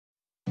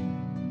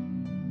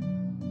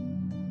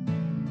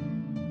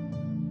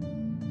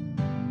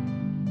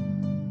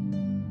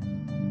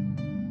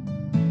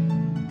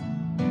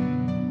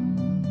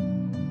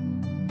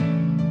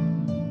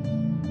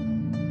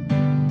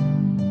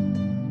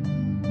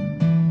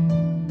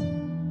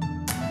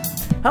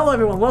Hello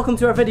everyone, welcome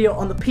to our video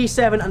on the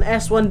P7 and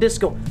S1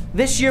 disco.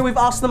 This year we've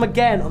asked them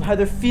again on how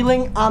they're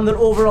feeling and their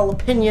overall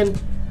opinion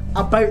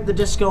about the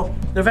disco.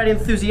 They're very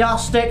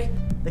enthusiastic,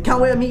 they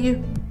can't wait to meet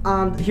you,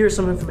 and here's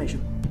some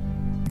information.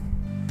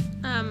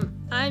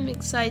 I'm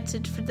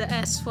excited for the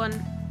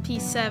S1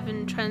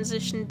 P7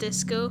 transition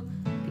disco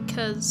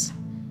because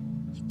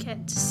you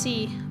get to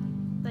see,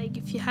 like,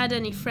 if you had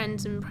any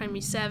friends in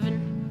primary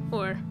 7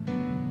 or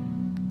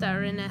that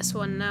are in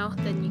S1 now,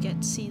 then you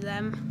get to see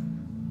them.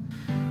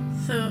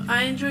 So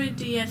I enjoyed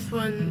the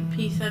S1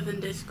 P7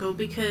 disco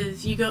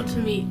because you got to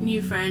meet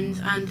new friends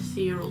and to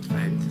see your old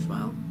friends as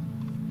well.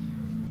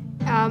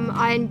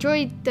 I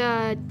enjoyed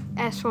the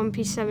S1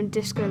 P7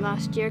 disco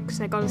last year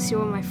because I got to see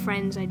all my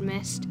friends I'd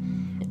missed.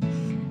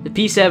 The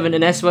P7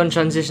 and S1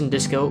 transition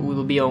disco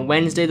will be on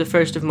Wednesday the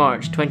 1st of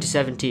March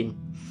 2017.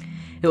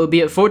 It will be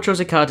at Fortrose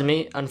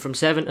Academy and from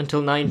 7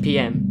 until 9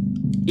 PM.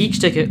 Each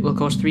ticket will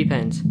cost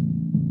 £3.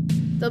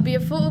 There'll be a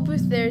photo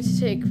booth there to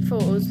take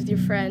photos with your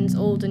friends,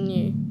 old and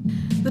new.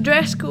 The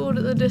dress code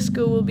at the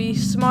disco will be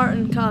smart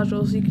and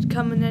casual, so you could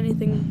come in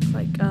anything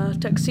like a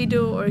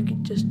tuxedo or you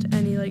could just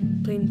any like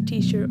plain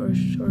t-shirt or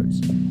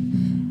shorts.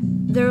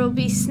 There will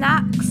be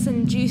snacks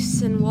and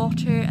juice and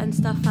water and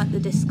stuff at the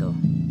disco.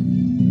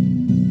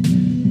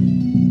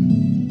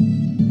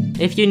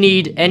 If you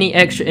need any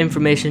extra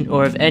information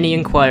or have any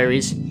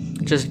inquiries,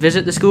 just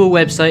visit the school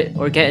website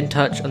or get in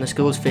touch on the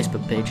school's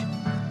Facebook page.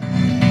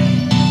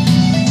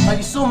 Thank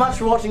you so much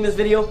for watching this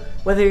video,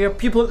 whether you're a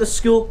pupil at the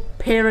school,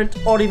 parent,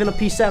 or even a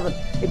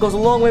P7. It goes a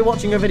long way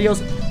watching your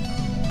videos,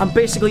 and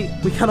basically,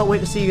 we cannot wait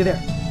to see you there.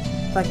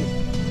 Thank you.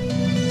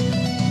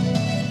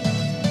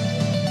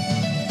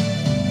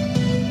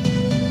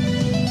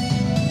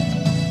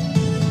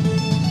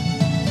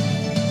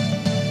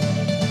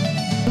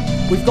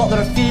 We've got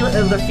their